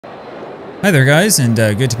Hi there guys, and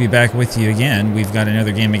good to be back with you again. We've got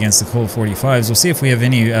another game against the Colt 45s. We'll see if we have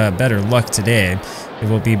any better luck today. It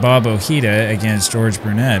will be Bob Ojeda against George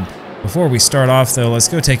Burnett. Before we start off though, let's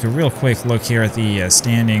go take a real quick look here at the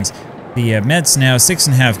standings. The Mets now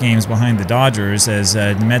 6.5 games behind the Dodgers, as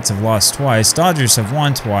the Mets have lost twice. Dodgers have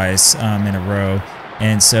won twice in a row.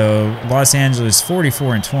 And so Los Angeles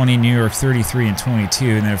 44-20, New York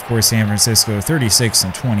 33-22, and then of course San Francisco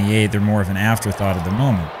 36-28. They're more of an afterthought at the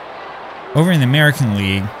moment. Over in the American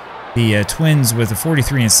League, the Twins with a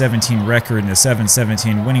 43-17 record and a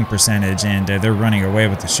 .717 winning percentage, and they're running away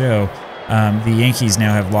with the show. The Yankees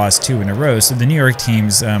now have lost 2 in a row, so the New York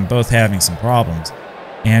teams both having some problems.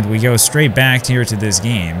 And we go straight back here to this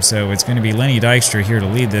game, so it's going to be Lenny Dykstra here to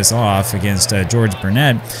lead this off against George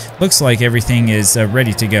Burnett. Looks like everything is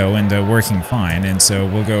ready to go and working fine, and so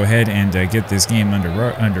we'll go ahead and get this game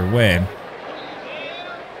underway.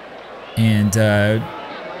 And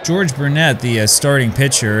George Burnett, the starting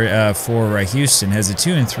pitcher for Houston, has a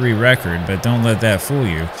 2-3 record, but don't let that fool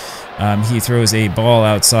you. He throws a ball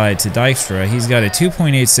outside to Dykstra. He's got a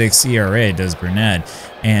 2.86 ERA, does Burnett,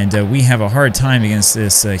 and we have a hard time against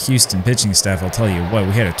this Houston pitching staff, I'll tell you what.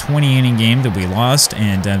 We had a 20-inning game that we lost,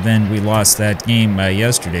 and then we lost that game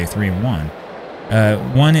yesterday, 3-1.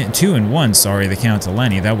 2-1, sorry, the count to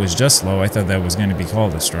Lenny. That was just low. I thought that was going to be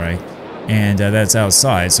called a strike, and that's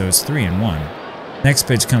outside, so it's 3-1. Next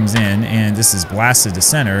pitch comes in, and this is blasted to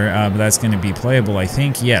center, but that's going to be playable, I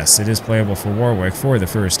think. Yes, it is playable for Warwick for the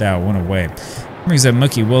first out, 1 away. Brings up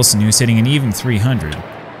Mookie Wilson, who's hitting an even 300.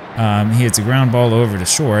 He hits a ground ball over to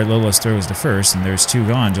short. Lillis throws to first, and there's 2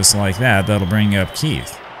 gone just like that. That'll bring up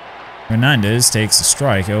Keith. Hernandez takes a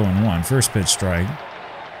strike, 0-1, first pitch strike.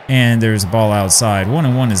 And there's a ball outside.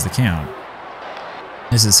 1-1 is the count.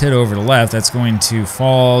 This is hit over to left. That's going to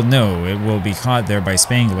fall. No, it will be caught there by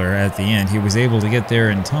Spangler at the end. He was able to get there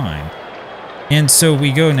in time. And so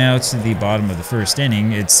we go now to the bottom of the first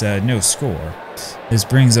inning. It's no score. This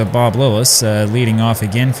brings up Bob Lillis leading off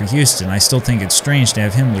again for Houston. I still think it's strange to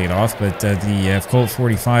have him lead off, but the Colt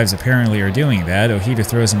 45s apparently are doing that. Ojeda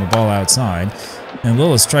throws him a ball outside. And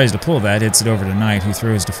Lillis tries to pull that, hits it over to Knight, who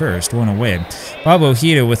throws to first, 1 away. Bob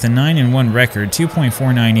Ojeda with a 9-1 record,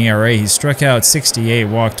 2.49 ERA. He struck out 68,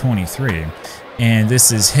 walked 23. And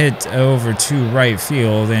this is hit over to right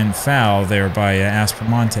field and foul there by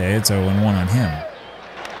Aspromonte. It's 0-1 on him.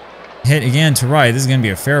 Hit again to right. This is going to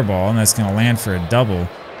be a fair ball, and that's going to land for a double.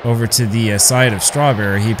 Over to the side of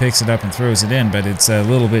Strawberry. He picks it up and throws it in, but it's a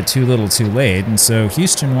little bit too little too late. And so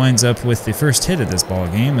Houston winds up with the first hit of this ball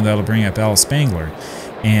game, and that'll bring up Al Spangler.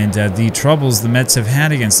 And the troubles the Mets have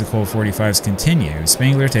had against the Colt 45s continue.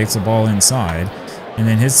 Spangler takes the ball inside and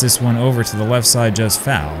then hits this one over to the left side just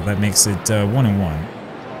foul. That makes it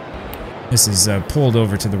 1-1. This is pulled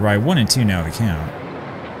over to the right. 1-2 now the count.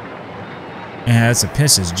 And that's a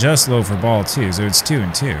pitch that's just low for ball 2, so it's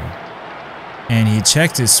 2-2. And he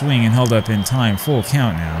checked his swing and held up in time. Full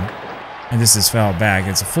count now. And this is fouled back.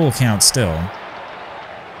 It's a full count still.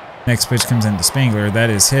 Next pitch comes into Spangler. That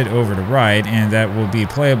is hit over to right, and that will be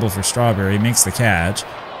playable for Strawberry. Makes the catch.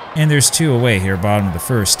 And there's 2 away here, bottom of the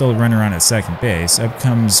first. Still a runner on at second base. Up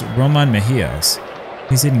comes Roman Mejias.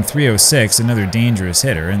 He's hitting 306, another dangerous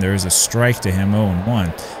hitter, and there is a strike to him,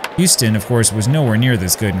 0-1. Houston, of course, was nowhere near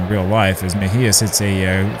this good in real life, as Mejias hits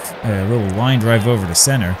a little line drive over to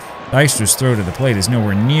center. Dykstra's throw to the plate is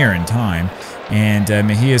nowhere near in time, and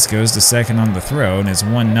Mejias goes to second on the throw, and it's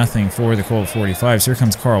 1-0 for the Colt 45s. Here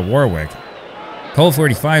comes Carl Warwick. Colt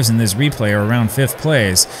 45s in this replay are around 5th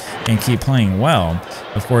place and keep playing well.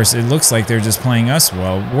 Of course, it looks like they're just playing us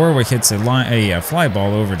well. Warwick hits a fly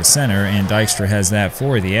ball over to center, and Dykstra has that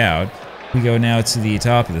for the out. We go now to the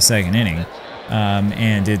top of the second inning.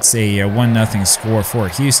 And it's a 1-0 score for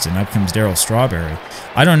Houston. Up comes Darryl Strawberry.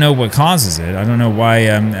 I don't know what causes it. I don't know why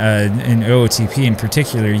in OOTP in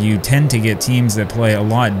particular you tend to get teams that play a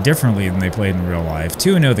lot differently than they played in real life.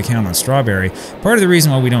 2-0 the count on Strawberry. Part of the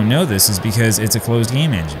reason why we don't know this is because it's a closed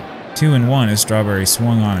game engine. 2-1 as Strawberry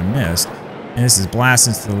swung on and missed. And this is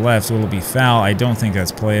blasted to the left. Will it be foul? I don't think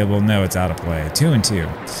that's playable. No, it's out of play.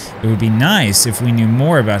 2-2. It would be nice if we knew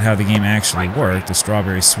more about how the game actually worked. The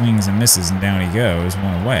Strawberry swings and misses, and down he goes,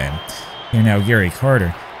 1 away. Here now, Gary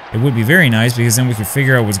Carter. It would be very nice because then we could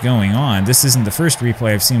figure out what's going on. This isn't the first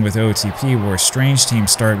replay I've seen with OOTP where strange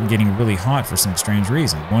teams start getting really hot for some strange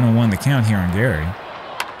reason. 1-1 the count here on Gary.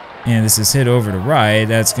 And this is hit over to right.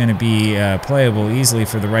 That's going to be playable easily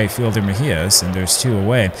for the right fielder Mejias, and there's 2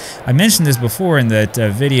 away. I mentioned this before in that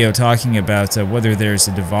video talking about whether there's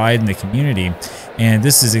a divide in the community, and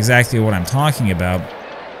this is exactly what I'm talking about.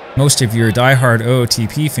 most of your diehard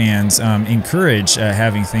OOTP fans encourage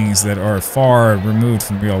having things that are far removed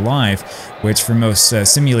from real life, which for most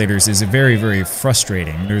simulators is very, very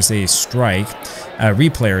frustrating. There's a strike,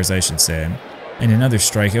 replayers I should say, and another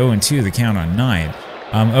strike, 0-2 the count on night.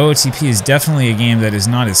 OOTP is definitely a game that is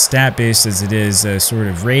not as stat-based as it is sort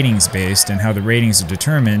of ratings-based, and how the ratings are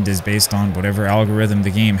determined is based on whatever algorithm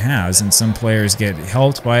the game has, and some players get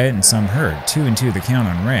helped by it and some hurt. 2-2 the count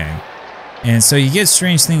on Ray. And so you get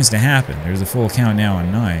strange things to happen. There's a full count now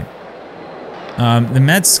on night. The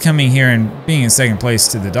Mets coming here and being in second place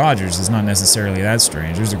to the Dodgers is not necessarily that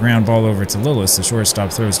strange. There's a ground ball over to Lillis, the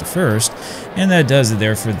shortstop throws to first, and that does it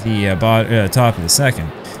there for the top of the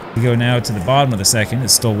second. We go now to the bottom of the second.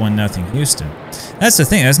 It's still 1-0 Houston. That's the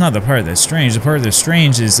thing. That's not the part that's strange. The part that's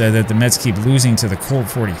strange is that the Mets keep losing to the Colt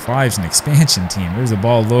 45s, an expansion team. There's a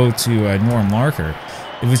ball low to Norm Larker,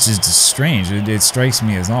 which is just strange. It strikes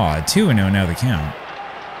me as odd. 2-0 now the count.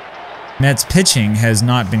 Mets pitching has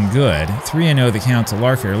not been good. 3-0 the count to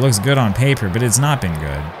Larker. It looks good on paper, but it's not been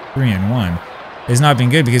good. 3-1. It's not been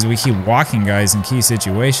good because we keep walking guys in key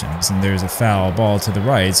situations, and there's a foul ball to the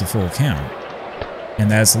right. It's a full count. And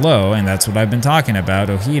that's low, and that's what I've been talking about.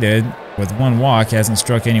 Ojeda, with one walk, hasn't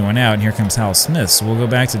struck anyone out, and here comes Hal Smith. So we'll go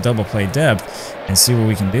back to double play depth and see what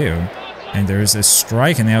we can do. And there's a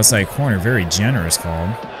strike in the outside corner, very generous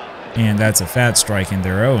call. And that's a fat strike in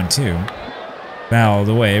there, 0-2. Fouled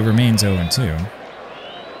away, remains 0-2.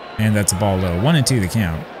 And that's a ball low, 1-2 the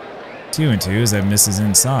count. 2-2 as that misses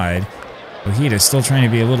inside. Ojeda still trying to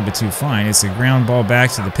be a little bit too fine. It's a ground ball back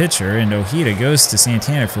to the pitcher, and Ojeda goes to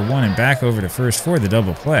Santana for one and back over to first for the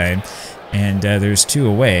double play. And there's 2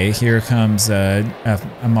 away. Here comes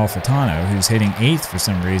Amalfitano, who's hitting 8th for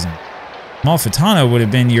some reason. Amalfitano would have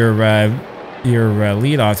been your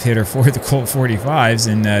leadoff hitter for the Colt 45s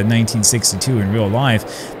in 1962 in real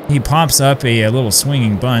life. He pops up a little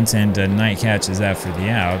swinging bunt, and Knight catches that for the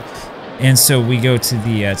out. And so we go to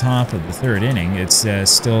the top of the third inning. It's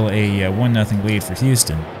still a 1-0 lead for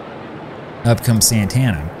Houston. Up comes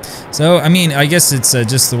Santana. So, I mean, I guess it's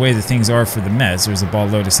just the way that things are for the Mets. There's a ball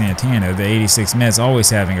low to Santana. The 86 Mets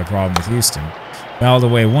always having a problem with Houston. Fouled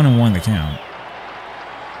away, 1-1 the count.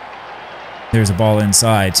 There's a ball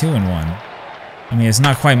inside, 2-1. I mean, it's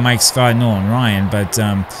not quite Mike Scott, Nolan Ryan, but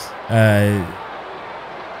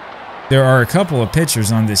there are a couple of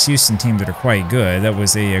pitchers on this Houston team that are quite good. That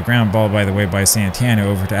was a ground ball, by the way, by Santana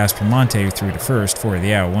over to Aspromonte, who threw to first for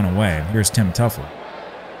the out, 1 away. Here's Tim Tuffle.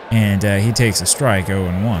 And he takes a strike,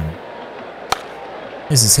 0-1.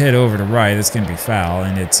 This is hit over to right. That's going to be foul,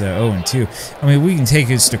 and it's 0-2. I mean, we can take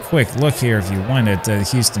just a quick look here if you want at the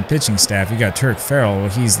Houston pitching staff. You got Turk Farrell. Well,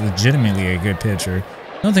 he's legitimately a good pitcher.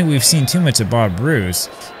 I don't think we've seen too much of Bob Bruce,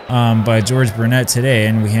 by George Burnett today,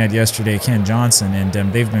 and we had yesterday Ken Johnson, and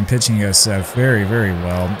they've been pitching us very, very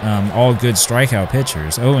well. All good strikeout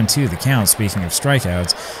pitchers. 0-2 the count, speaking of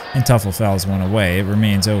strikeouts, and Tuffle fouls 1 away. It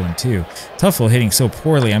remains 0-2. Tuffle hitting so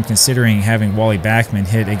poorly, I'm considering having Wally Backman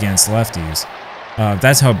hit against lefties.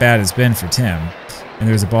 That's how bad it's been for Tim. And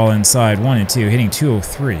there's a ball inside, 1-2, hitting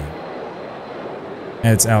 203.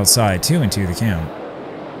 That's outside, 2-2 the count.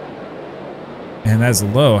 And that's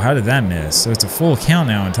low. How did that miss? So it's a full count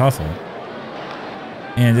now in Tuffle.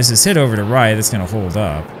 And this is hit over to right. That's going to hold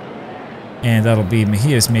up. And that'll be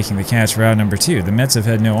Mejias making the catch for out number 2. The Mets have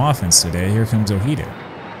had no offense today. Here comes Ojeda.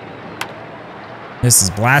 This is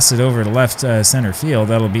blasted over to left center field.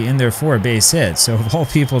 That'll be in there for a base hit. So of all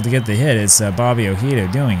people to get the hit, it's Bobby Ojeda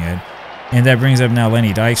doing it. And that brings up now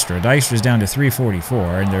Lenny Dykstra. Dykstra's down to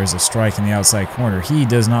 344, and there's a strike in the outside corner. He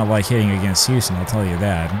does not like hitting against Houston, I'll tell you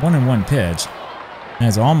that. 1-1 pitch.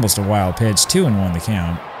 That's almost a wild pitch, 2-1 the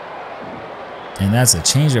count. And that's a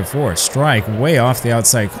changeup for a strike way off the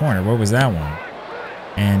outside corner. What was that one?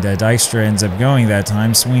 And Dykstra ends up going that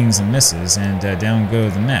time, swings and misses, and down go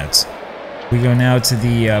the Mets. We go now to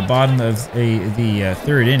the bottom of the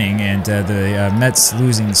third inning, and the Mets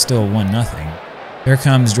losing still 1-0. Here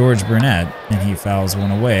comes George Burnett, and he fouls 1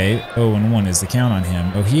 away. 0-1 is the count on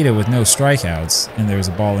him. Ojeda with no strikeouts, and there's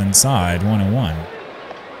a ball inside, 1-1.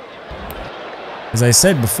 As I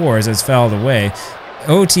said before, as it's fouled away,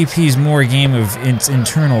 OOTP's more a game of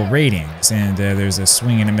internal ratings, and there's a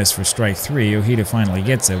swing and a miss for strike 3. Ojeda finally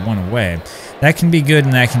gets it, 1 away. That can be good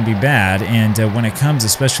and that can be bad, and when it comes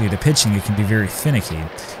especially to pitching, it can be very finicky.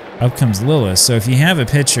 Up comes Lillis. So if you have a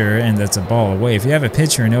pitcher, and that's a ball away, if you have a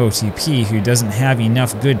pitcher in OOTP who doesn't have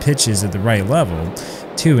enough good pitches at the right level,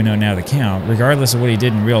 2-0 now the count, regardless of what he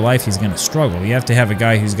did in real life, he's going to struggle. You have to have a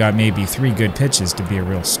guy who's got maybe 3 good pitches to be a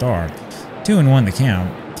real star. 2-1 the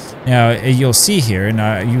count. Now, you'll see here,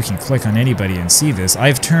 and you can click on anybody and see this,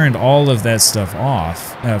 I've turned all of that stuff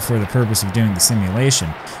off for the purpose of doing the simulation.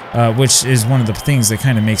 which is one of the things that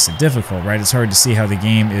kind of makes it difficult, right? It's hard to see how the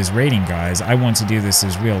game is rating guys. I want to do this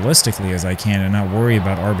as realistically as I can and not worry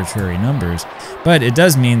about arbitrary numbers, but it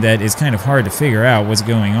does mean that it's kind of hard to figure out what's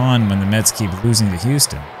going on when the Mets keep losing to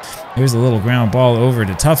Houston. There's a little ground ball over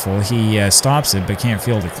to Tuffle. He stops it but can't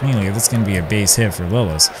field it cleanly. That's going to be a base hit for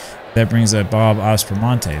Lillis. That brings up Bob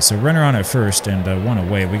Aspromonte. So runner on at first and one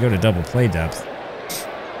away. We go to double play depth.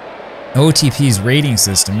 OOTP's rating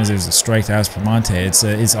system is there's a strike to Aspromonte.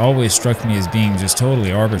 It's always struck me as being just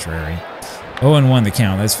totally arbitrary. 0-1 the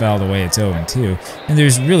count. That's fouled away. It's 0-2. And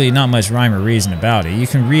there's really not much rhyme or reason about it. You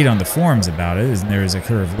can read on the forums about it, and there is a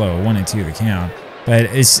curve low. 1-2 the count. But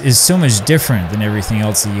it's so much different than everything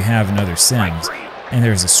else that you have in other sims. And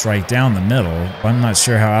there's a strike down the middle. I'm not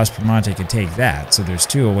sure how Aspromonte could take that. So there's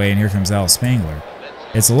 2 away, and here comes Al Spangler.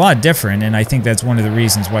 It's a lot different, and I think that's one of the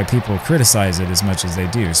reasons why people criticize it as much as they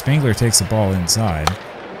do. Spangler takes the ball inside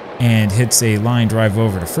and hits a line drive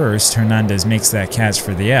over to first. Hernandez makes that catch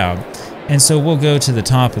for the out. And so we'll go to the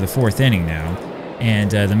top of the 4th inning now,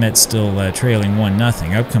 and the Mets still trailing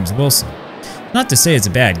 1-0. Up comes Wilson. Not to say it's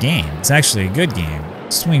a bad game. It's actually a good game.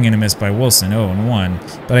 Swing and a miss by Wilson,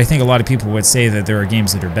 0-1, but I think a lot of people would say that there are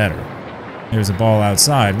games that are better. There's a ball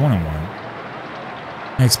outside, 1-1.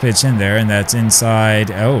 Next pitch in there, and that's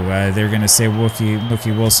inside. Oh, they're going to say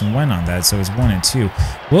Wookie Wilson went on that, so it's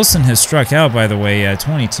 1-2. Wilson has struck out, by the way,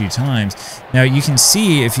 22 times. Now, you can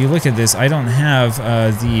see, if you look at this, I don't have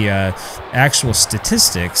the actual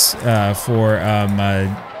statistics for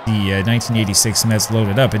the 1986 Mets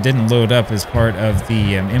loaded up. It didn't load up as part of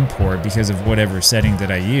the import because of whatever setting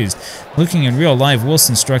that I used. Looking in real life,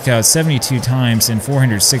 Wilson struck out 72 times in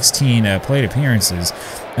 416 plate appearances.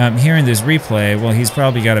 Here in this replay, well, he's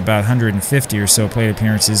probably got about 150 or so plate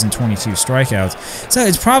appearances and 22 strikeouts. So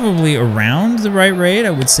it's probably around the right rate, I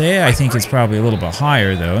would say. I think it's probably a little bit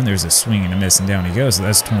higher, though, and there's a swing and a miss, and down he goes, so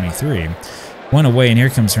that's 23. 1 away, and here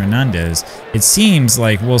comes Hernandez. It seems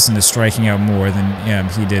like Wilson is striking out more than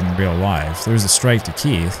he did in real life. There's a strike to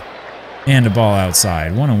Keith, and a ball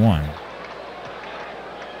outside. 1-1.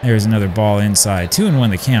 There's another ball inside.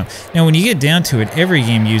 2-1 the count. Now, when you get down to it, every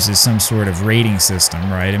game uses some sort of rating system,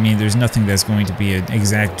 right? I mean, there's nothing that's going to be an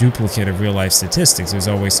exact duplicate of real-life statistics. There's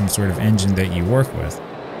always some sort of engine that you work with.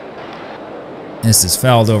 This is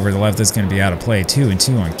fouled over to the left. That's going to be out of play.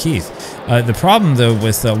 2-2 on Keith. The problem, though,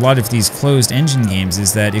 with a lot of these closed engine games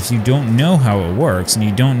is that if you don't know how it works and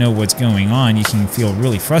you don't know what's going on, you can feel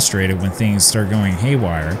really frustrated when things start going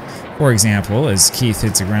haywire. For example, as Keith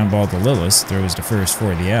hits a ground ball to Lillis, throws to first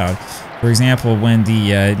for the out. For example, when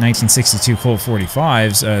the 1962 Colt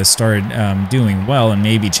 45s started doing well and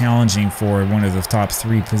maybe challenging for one of the top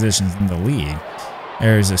 3 positions in the league.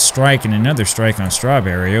 There's a strike and another strike on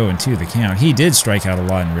Strawberry, 0-2 the count. He did strike out a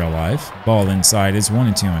lot in real life. Ball inside is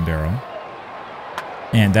 1-2 on Darryl.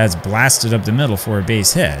 And that's blasted up the middle for a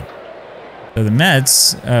base hit. So the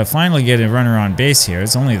Mets finally get a runner on base here.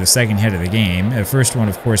 It's only the 2nd hit of the game. The first one,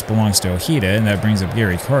 of course, belongs to Ojeda, and that brings up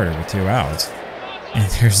Gary Carter with 2 outs. And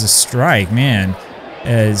there's a strike, man.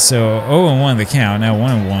 So 0-1 the count, now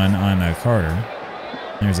 1-1 on Carter.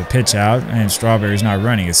 There's a pitch out, and Strawberry's not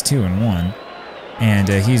running. It's 2-1. And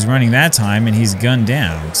he's running that time, and he's gunned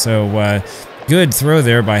down. So good throw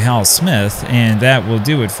there by Hal Smith, and that will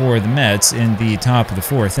do it for the Mets in the top of the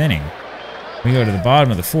 4th inning. We go to the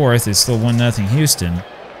bottom of the 4th. It's still 1-0 Houston.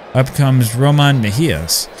 Up comes Roman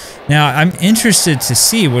Mejias. Now, I'm interested to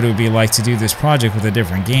see what it would be like to do this project with a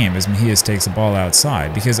different game as Mejias takes the ball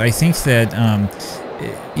outside, because I think that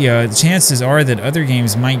the chances are that other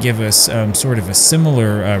games might give us sort of a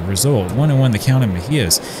similar result. 1-1 the count of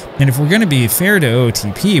Mejias. And if we're going to be fair to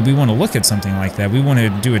OOTP, we want to look at something like that. We want to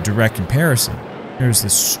do a direct comparison. There's the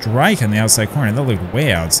strike on the outside corner. That looked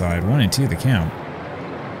way outside. 1-2 the count.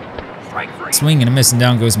 Swing and a miss, and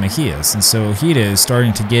down goes Mejias. And so Ojeda is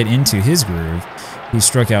starting to get into his groove. He's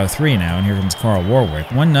struck out 3 now, and here comes Carl Warwick.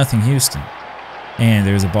 1-0 Houston. And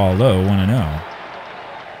there's a ball low, 1-0.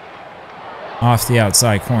 Off the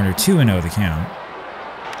outside corner, 2-0 the count.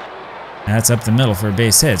 That's up the middle for a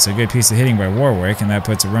base hit. So a good piece of hitting by Warwick, and that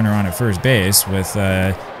puts a runner on at first base with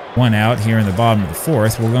 1 out here in the bottom of the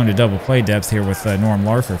 4th. We're going to double play depth here with Norm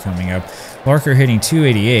Larker coming up. Larker hitting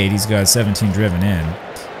 288. He's got 17 driven in.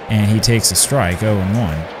 And he takes a strike, 0-1.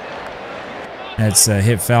 That's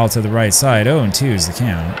hit foul to the right side, 0-2 is the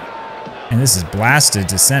count. And this is blasted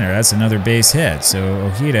to center. That's another base hit. So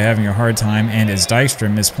Ojeda having a hard time, and as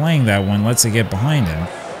Dykstra misplaying that one, lets it get behind him.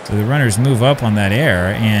 So the runners move up on that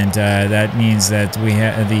air, and that means that we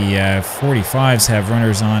have the 45s have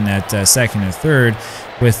runners on at 2nd and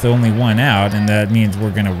 3rd with only 1 out, and that means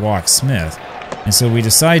we're going to walk Smith. And so we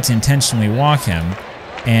decide to intentionally walk him.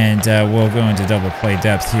 And we'll go into double play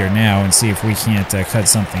depth here now and see if we can't cut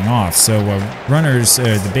something off. So runners,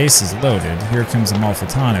 the base is loaded. Here comes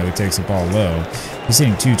Amalfitano, who takes a ball low. He's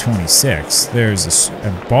hitting 226. There's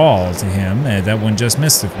a ball to him. That one just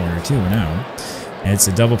missed the corner, 2-0. It's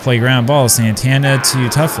a double play ground ball. Santana to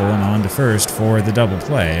Tuffle and on to first for the double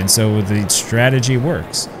play. And so the strategy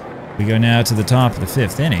works. We go now to the top of the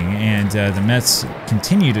 5th inning, and the Mets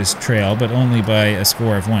continue to trail, but only by a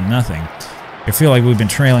score of 1-0. I feel like we've been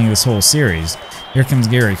trailing this whole series. Here comes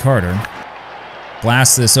Gary Carter.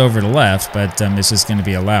 Blasts this over to left, but it's just going to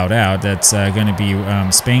be allowed out. That's going to be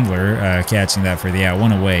Spangler catching that for the out.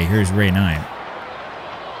 One away. Here's Ray Knight.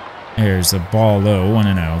 There's a ball low,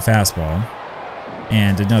 1-0, fastball.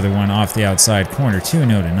 And another one off the outside corner,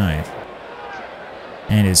 2-0 tonight.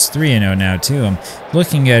 And it's 3-0 now to him.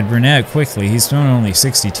 Looking at Burnett quickly, he's thrown only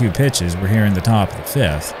 62 pitches. We're here in the top of the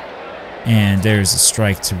 5th. And there's a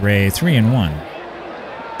strike to Ray, 3-1.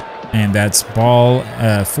 And that's ball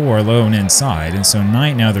 4, low and inside. And so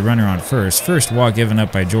Knight now the runner on first. First walk given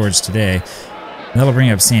up by George today. That'll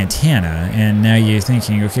bring up Santana. And now you're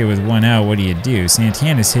thinking, okay, with 1 out, what do you do?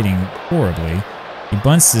 Santana's hitting horribly. He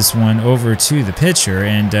bunts this one over to the pitcher,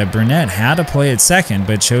 and Burnett had to play at second,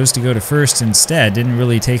 but chose to go to first instead. Didn't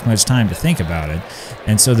really take much time to think about it.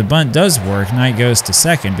 And so the bunt does work. Knight goes to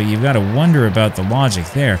second, but you've got to wonder about the logic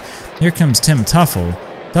there. Here comes Tim Tuffle.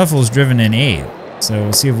 Tuffle's driven in 8. So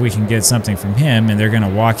we'll see if we can get something from him, and they're going to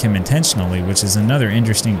walk him intentionally, which is another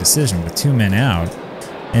interesting decision with 2 men out.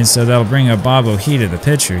 And so that'll bring up Bob Ojeda, the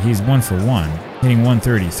pitcher. He's 1 for 1, hitting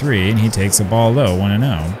 133, and he takes a ball low,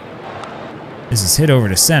 1-0. This is hit over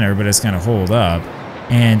to center, but it's going to hold up.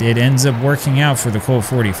 And it ends up working out for the Colt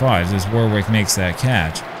 45s as Warwick makes that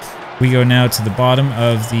catch. We go now to the bottom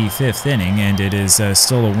of the 5th inning, and it is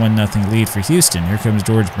still a 1-0 lead for Houston. Here comes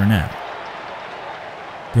George Burnett.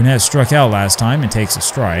 Burnett struck out last time and takes a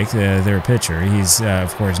strike. Their pitcher. He's,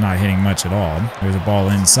 of course, not hitting much at all. There's a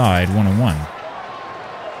ball inside, 1-1.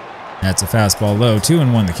 That's a fastball low,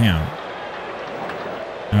 2-1 the count.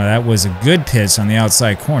 That was a good pitch on the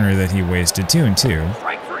outside corner that he wasted, 2-2.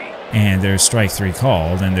 And there's strike 3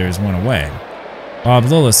 called, and there's 1 away. Bob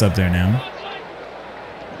Lillis up there now.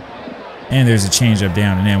 And there's a changeup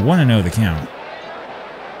down and in, 1-0 the count.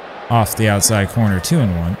 Off the outside corner,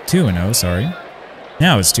 2-0, sorry.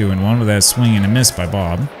 Now it's 2-1 with that swing and a miss by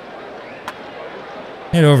Bob.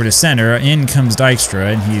 Hit over to center, in comes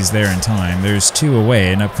Dykstra, and he's there in time. There's 2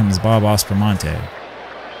 away, and up comes Bob Aspromonte.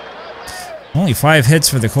 Only 5 hits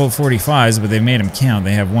for the Colt 45s, but they've made them count.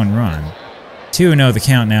 They have 1 run. 2-0 the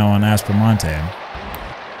count now on Aspromonte.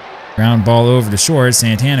 Ground ball over to short.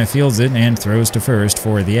 Santana fields it and throws to first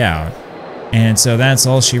for the out. And so that's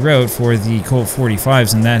all she wrote for the Colt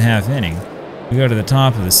 45s in that half inning. We go to the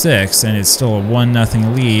top of the 6th, and it's still a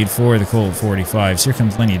 1-0 lead for the Colt 45s. Here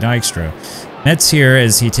comes Lenny Dykstra. Mets here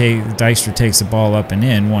as Dykstra takes the ball up and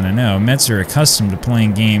in, 1-0. Mets are accustomed to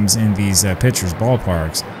playing games in these pitchers'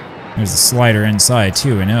 ballparks. There's a slider inside,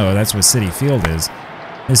 2-0. That's what Citi Field is.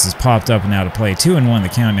 This is popped up and out of play. 2-1 the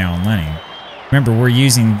count now on Lenny. Remember, we're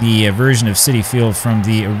using the version of Citi Field from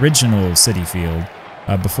the original Citi Field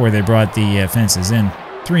before they brought the fences in.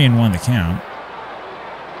 3-1 the count.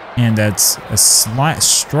 And that's a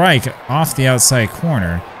strike off the outside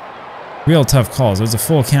corner. Real tough calls. There's a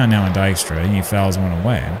full count now on Dykstra, and he fouls 1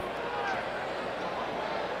 away.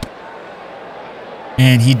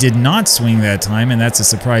 And he did not swing that time, and that's a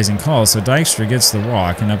surprising call. So Dykstra gets the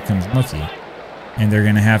walk, and up comes Mookie. And they're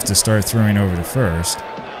going to have to start throwing over to first.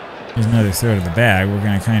 There's another throw to the bag. We're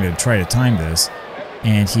going to kind of try to time this.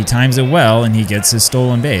 And he times it well, and he gets his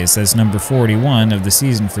stolen base. That's number 41 of the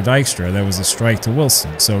season for Dykstra. That was a strike to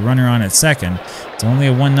Wilson. So runner on at second. It's only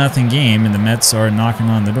a 1-0 game, and the Mets are knocking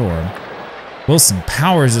on the door. Wilson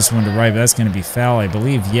powers this one to right, but that's going to be foul, I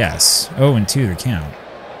believe. Yes. 0-2 the count.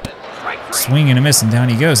 Swing and a miss, and down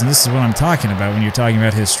he goes. And this is what I'm talking about when you're talking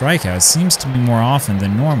about his strikeouts. Seems to be more often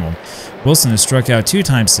than normal. Wilson has struck out 2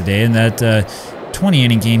 times today. In that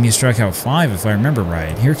 20-inning game, he struck out 5, if I remember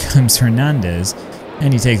right. Here comes Hernandez,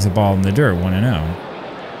 and he takes the ball in the dirt,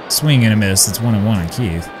 1-0. Swing and a miss. It's 1-1 on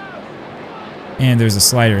Keith. And there's a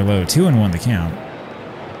slider low, 2-1 the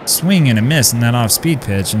count. Swing and a miss in that off-speed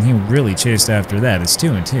pitch, and he really chased after that. It's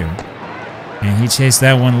 2-2. And he chased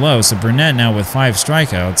that one low, so Burnett now with 5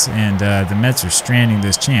 strikeouts, and the Mets are stranding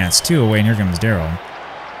this chance. 2 away, and here comes Darryl.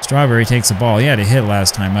 Strawberry takes the ball. He had a hit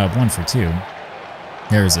last time up, 1 for 2.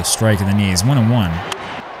 There's a strike in the knees, 1-1.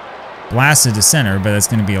 Blasted to center, but that's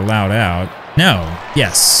going to be allowed out. No.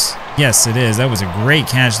 Yes. Yes, it is. That was a great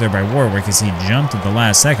catch there by Warwick as he jumped at the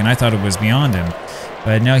last second. I thought it was beyond him.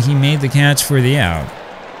 But no, he made the catch for the out.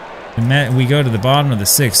 We go to the bottom of the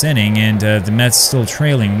 6th inning, and the Mets still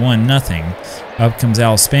trailing 1-0. Up comes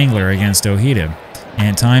Al Spangler against Ojeda,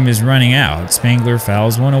 and time is running out. Spangler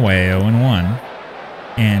fouls one away, 0-1,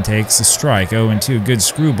 and takes a strike, 0-2. Good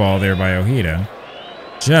screwball there by Ojeda.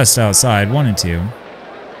 Just outside, 1-2.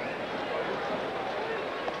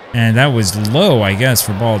 And that was low, I guess,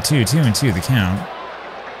 for ball 2. 2-2 the count.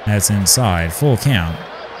 That's inside, full count.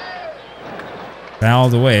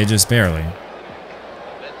 Fouled away just barely.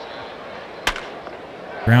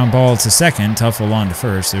 Ground ball to second, Tuffle on to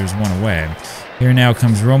first, there's one away. Here now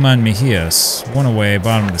comes Roman Mejias, one away,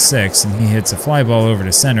 bottom of the 6th, and he hits a fly ball over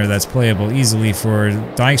to center that's playable easily for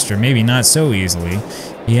Dykstra, maybe not so easily.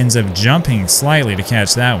 He ends up jumping slightly to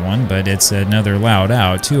catch that one, but it's another loud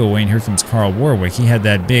out. 2 away, and here comes Carl Warwick. He had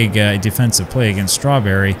that big defensive play against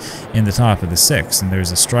Strawberry in the top of the 6th, and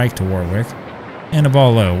there's a strike to Warwick. And a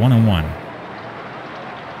ball low, 1-1.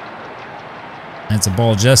 That's a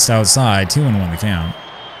ball just outside, 2-1 the count.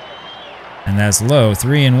 And that's low,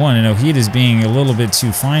 3-1, and Ojeda's being a little bit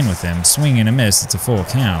too fine with him. Swing and a miss, it's a full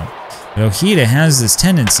count. But Ojeda has this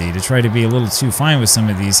tendency to try to be a little too fine with some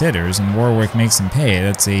of these hitters, and Warwick makes him pay.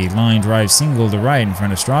 That's a line drive single to right in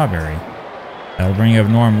front of Strawberry. That'll bring up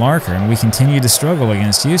Norm Larker, and we continue to struggle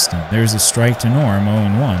against Houston. There's a strike to Norm,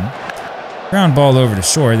 0-1. Ground ball over to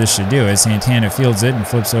short, this should do it. Santana fields it and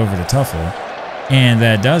flips over to Tuffle, and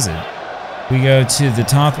that does it. We go to the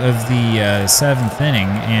top of the 7th inning,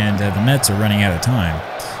 and the Mets are running out of time.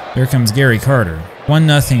 Here comes Gary Carter.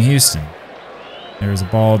 1-0 Houston. There's a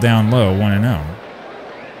ball down low, 1-0.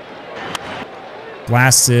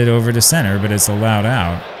 Blasted over to center, but it's allowed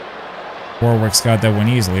out. Warwick's got that one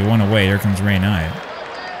easily. 1 away. Here comes Ray Knight.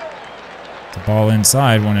 The ball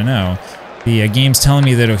inside, 1-0. The game's telling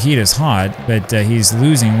me that Ojeda's hot, but he's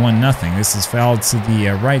losing 1-0. This is fouled to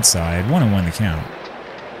the right side. 1-1 the count.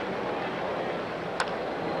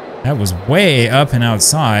 That was way up and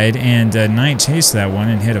outside, and Knight chased that one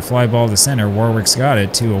and hit a fly ball to center. Warwick's got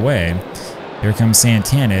it, 2 away. Here comes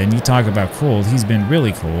Santana, and you talk about cold. He's been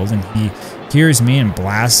really cold, and he hears me and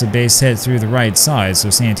blasts a base hit through the right side.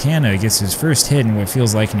 So Santana gets his first hit in what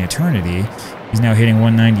feels like an eternity. He's now hitting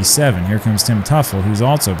 197. Here comes Tim Tuffle, who's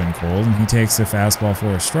also been cold, and he takes the fastball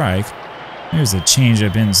for a strike. There's a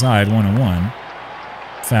changeup inside, 1-1.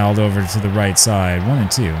 Fouled over to the right side,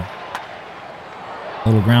 1-2.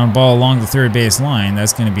 Little ground ball along the third base line.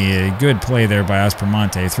 That's going to be a good play there by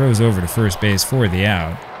Aspromonte. Throws over to first base for the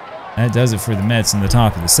out. That does it for the Mets in the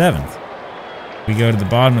top of the 7th. We go to the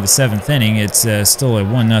bottom of the 7th inning. It's still a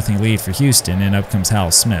 1-0 lead for Houston, and up comes Hal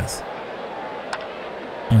Smith.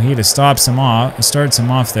 Ojeda starts him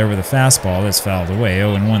off there with a fastball that's fouled away.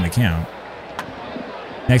 0-1 the count.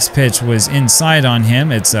 Next pitch was inside on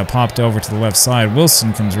him. It's popped over to the left side.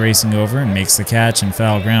 Wilson comes racing over and makes the catch and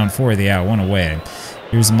foul ground for the out. 1 away.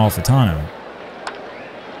 Here's Amalfitano.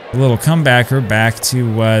 A little comebacker back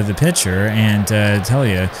to the pitcher, and tell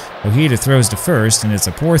you, Ojeda throws to first, and it's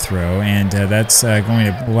a poor throw, and that's going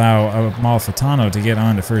to allow Amalfitano to get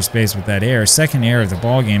on to first base with that error. Second error of the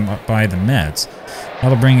ballgame by the Mets.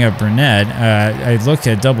 That'll bring up Burnett. I look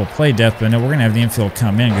at double play depth, but no, we're going to have the infield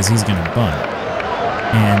come in because he's going to bunt.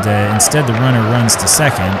 And instead the runner runs to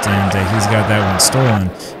second, and he's got that one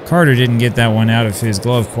stolen. Carter didn't get that one out of his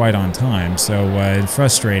glove quite on time, so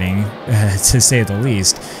frustrating to say the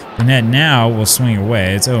least. Burnett now will swing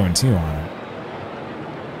away. It's 0-2 on him.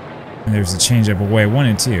 And there's a changeup away,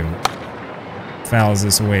 1-2. Fouls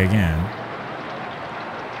this away again.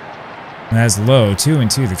 And that's low,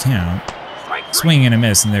 2-2 the count. Swing and a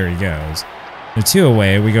miss, and there he goes. The 2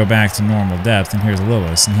 away, we go back to normal depth, and here's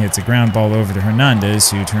Lillis, and he hits a ground ball over to Hernandez,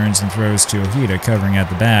 who turns and throws to Ojeda, covering at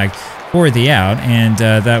the bag for the out, and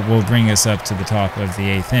that will bring us up to the top of the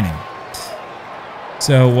 8th inning.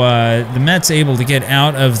 So the Mets able to get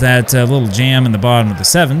out of that little jam in the bottom of the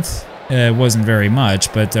 7th. It wasn't very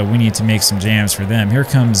much, but we need to make some jams for them. Here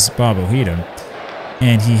comes Bob Ojeda,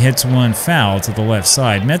 and he hits one foul to the left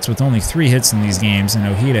side. Mets with only 3 hits in these games, and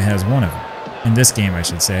Ojeda has 1 of them. In this game, I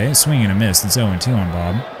should say. Swing and a miss. It's 0-2 on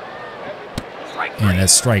Bob. And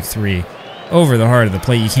that's strike 3. Over the heart of the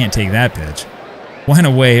plate. You can't take that pitch. 1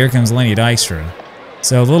 away. Here comes Lenny Dykstra.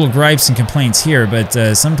 So little gripes and complaints here, but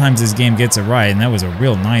sometimes this game gets it right, and that was a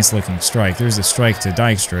real nice looking strike. There's a strike to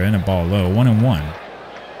Dykstra and a ball low. 1-1.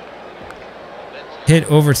 Hit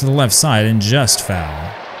over to the left side and just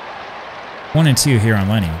foul. 1-2 here on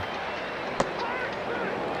Lenny.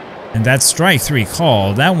 And that's strike 3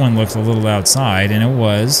 called. That one looked a little outside, and it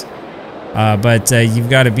was. But you've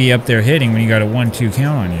got to be up there hitting when you got a 1-2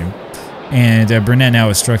 count on you. And Burnett now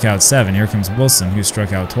has struck out 7. Here comes Wilson, who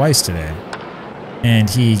struck out twice today. And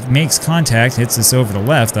he makes contact, hits this over to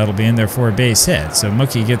left. That'll be in there for a base hit. So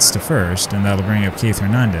Mookie gets to first, and that'll bring up Keith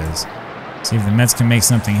Hernandez. See if the Mets can make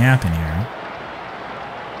something happen here.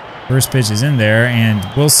 First pitch is in there, and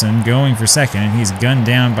Wilson going for second, and he's gunned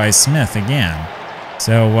down by Smith again.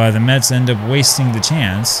 So the Mets end up wasting the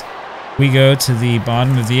chance. We go to the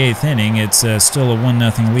bottom of the 8th inning. It's still a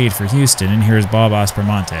 1-0 lead for Houston, and here's Bob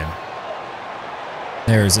Aspromonte.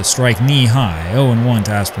 There's a strike knee high, 0-1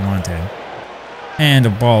 to Aspromonte. And a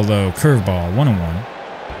ball low, curveball, 1-1.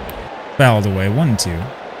 Fouled away, 1-2.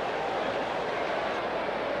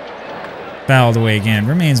 Fouled away again,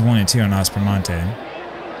 remains 1-2 on Aspromonte.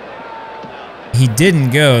 He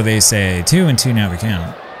didn't go, they say. 2-2 now the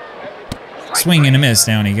count. Swing and a miss,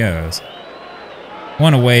 down he goes.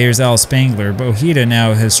 One away, here's Al Spangler. Ojeda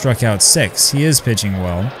now has struck out 6. He is pitching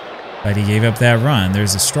well, but he gave up that run.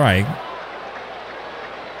 There's a strike.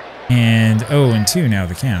 And 0-2 now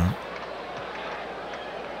the count.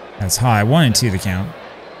 That's high, 1-2 the count.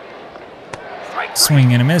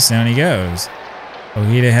 Swing and a miss, down he goes.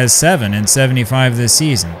 Ojeda has 7 and 75 this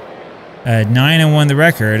season. 9-1 the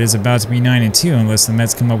record is about to be 9-2 unless the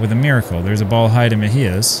Mets come up with a miracle. There's a ball high to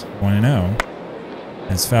Mejias, 1-0.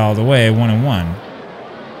 That's fouled away, 1-1.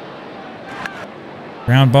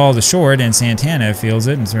 Ground ball to short, and Santana fields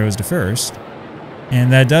it and throws to first.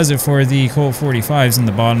 And that does it for the Colt 45s in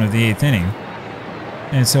the bottom of the 8th inning.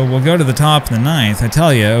 And so we'll go to the top of the 9th. I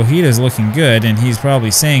tell you, Ojeda's looking good, and he's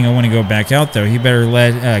probably saying, I want to go back out there. He better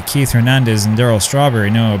let Keith Hernandez and Darryl Strawberry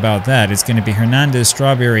know about that. It's going to be Hernandez,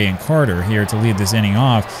 Strawberry, and Carter here to lead this inning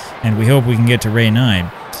off, and we hope we can get to Ray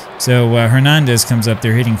Knight. So Hernandez comes up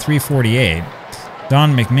there hitting .348.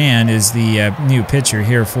 Don McMahon is the new pitcher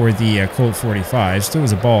here for the Colt 45s. Still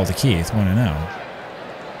was a ball to Keith, 1-0.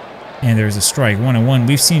 And there's a strike, 1-1.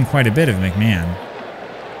 We've seen quite a bit of McMahon.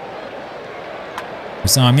 We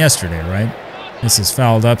saw him yesterday, right? This is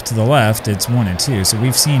fouled up to the left. It's 1-2. So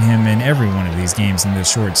we've seen him in every one of these games in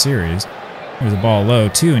this short series. There's a ball low.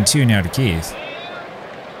 2-2 now to Keith.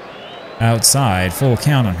 Outside. Full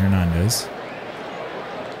count on Hernandez.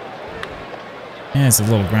 And it's a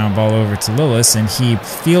little ground ball over to Lillis, and he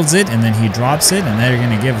fields it, and then he drops it, and they're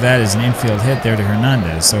going to give that as an infield hit there to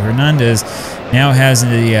Hernandez. So Hernandez now has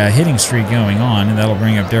a hitting streak going on, and that'll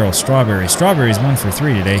bring up Darryl Strawberry. Strawberry's 1 for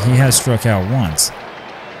 3 today. He has struck out once.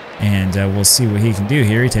 And we'll see what he can do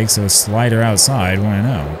here. He takes a slider outside,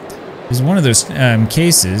 1-0. This is one of those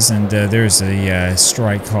cases, and there's a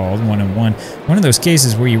strike called, 1-1. One of those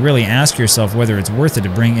cases where you really ask yourself whether it's worth it to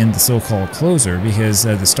bring in the so-called closer because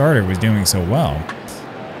the starter was doing so well.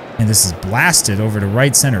 And this is blasted over to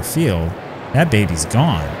right center field. That baby's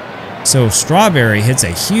gone. So Strawberry hits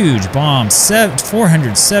a huge bomb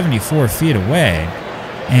 474 feet away.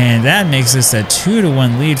 And that makes this a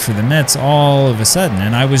 2-1 lead for the Mets all of a sudden.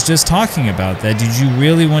 And I was just talking about that. Did you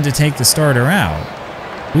really want to take the starter out?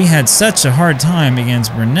 We had such a hard time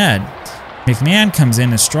against Burnett. McMahon comes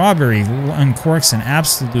in, and Strawberry uncorks an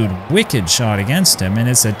absolute wicked shot against him, and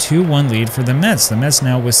it's a 2-1 lead for the Mets. The Mets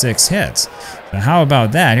now with 6 hits. So how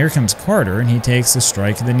about that? Here comes Carter, and he takes a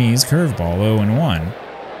strike of the knees curveball, 0-1.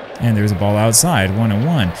 And there's a ball outside, 1-1.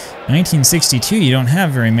 1962, you don't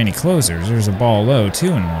have very many closers. There's a ball low,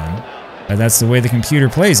 2-1. But that's the way the computer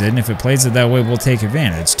plays it, and if it plays it that way, we'll take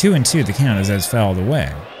advantage. 2-2 the count as that's fouled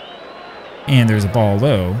away. And there's a ball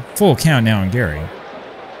low. Full count now on Gary.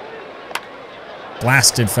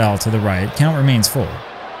 Blasted foul to the right. Count remains full.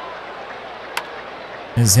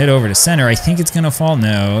 This is hit over to center. I think it's going to fall.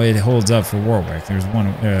 No, it holds up for Warwick. There's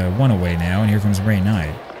one away now, and here comes Ray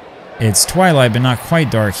Knight. It's twilight, but not quite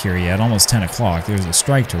dark here yet. Almost 10 o'clock. There's a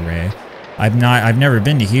strike to Ray. I've never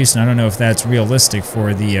been to Houston. I don't know if that's realistic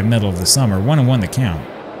for the middle of the summer. 1-1 the count.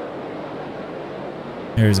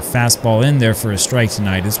 There's a fastball in there for a strike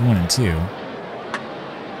tonight. It's 1-2.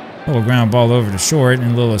 Little ground ball over to short,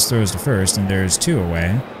 and Lillis throws to first, and there's 2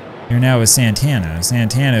 away. Here now is Santana.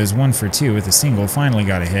 Santana is 1 for 2 with a single. Finally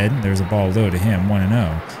got a hit. There's a ball low to him,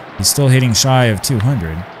 1-0. He's still hitting shy of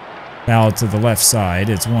 200. Foul to the left side.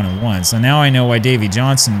 It's 1-1. So now I know why Davey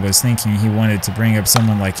Johnson was thinking he wanted to bring up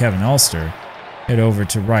someone like Kevin Elster. Hit over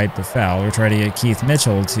to right, but foul. Or try to get Keith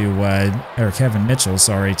Mitchell or Kevin Mitchell,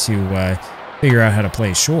 sorry, to figure out how to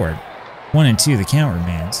play short. 1-2 the count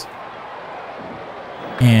remains.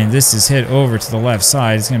 And this is hit over to the left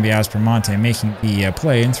side. It's going to be Aspromonte making the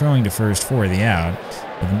play and throwing to first for the out.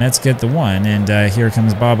 But the Mets get the 1, and here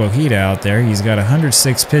comes Bob Ojeda out there. He's got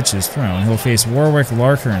 106 pitches thrown. He'll face Warwick,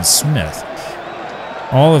 Larker, and Smith,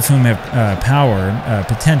 all of whom have power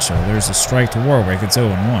potential. There's a strike to Warwick. It's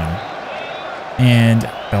 0-1. And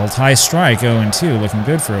belt high strike, 0-2, looking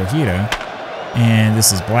good for Ojeda. And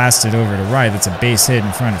this is blasted over to right. That's a base hit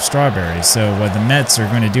in front of Strawberry. So the Mets are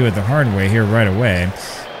going to do it the hard way here right away.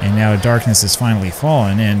 And now darkness has finally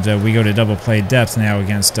fallen, and we go to double play depth now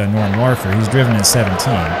against Norm Larker. He's driven in 17.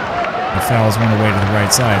 The fouls went away to the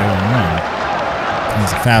right side, 0-1.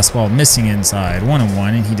 There's a fastball missing inside,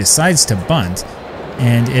 1-1, and he decides to bunt.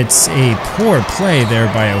 And it's a poor play there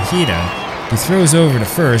by Ojeda. He throws over to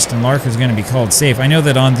first, and Larker's going to be called safe. I know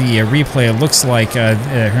that on the replay it looks like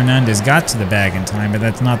Hernandez got to the bag in time, but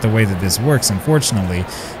that's not the way that this works, unfortunately.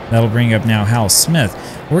 That'll bring up now Hal Smith.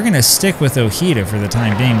 We're going to stick with Ojeda for the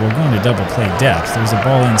time being. We're going to double play depth. There's a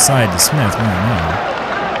ball inside to Smith, 1-0.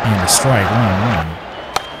 And a strike,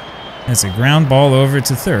 1-1. That's a ground ball over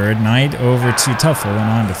to third, Knight over to Tuffle, and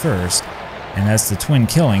on to first. And that's the twin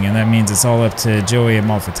killing, and that means it's all up to Joey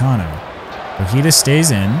Amalfitano. Ojeda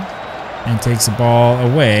stays in and takes the ball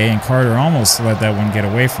away, and Carter almost let that one get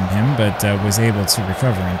away from him, but was able to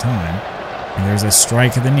recover in time. And there's a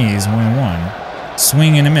strike at the knees, 1-1.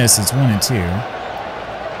 Swing and a miss, it's 1-2.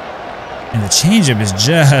 And the changeup is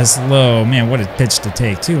just low. Man, what a pitch to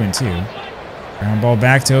take, 2-2. Ground ball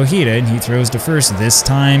back to Ojeda, and he throws to first. This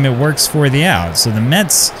time it works for the out. So the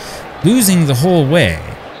Mets losing the whole way.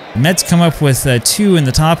 The Mets come up with 2 in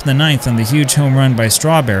the top of the 9th on the huge home run by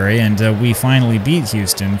Strawberry, and we finally beat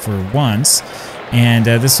Houston for once. And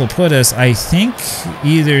this will put us, I think,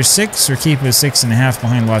 either 6 or keep us 6.5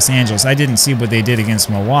 behind Los Angeles. I didn't see what they did against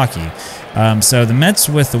Milwaukee. So the Mets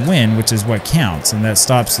with the win, which is what counts, and that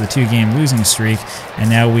stops the 2-game losing streak. And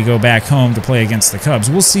now we go back home to play against the Cubs.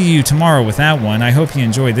 We'll see you tomorrow with that one. I hope you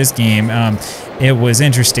enjoyed this game. It was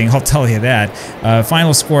interesting, I'll tell you that.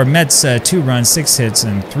 Final score, Mets 2 runs, 6 hits,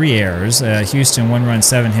 and 3 errors. Houston 1 run,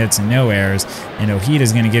 7 hits, and no errors. And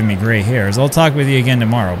Ojeda's going to give me gray hairs. I'll talk with you again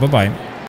tomorrow. Bye-bye.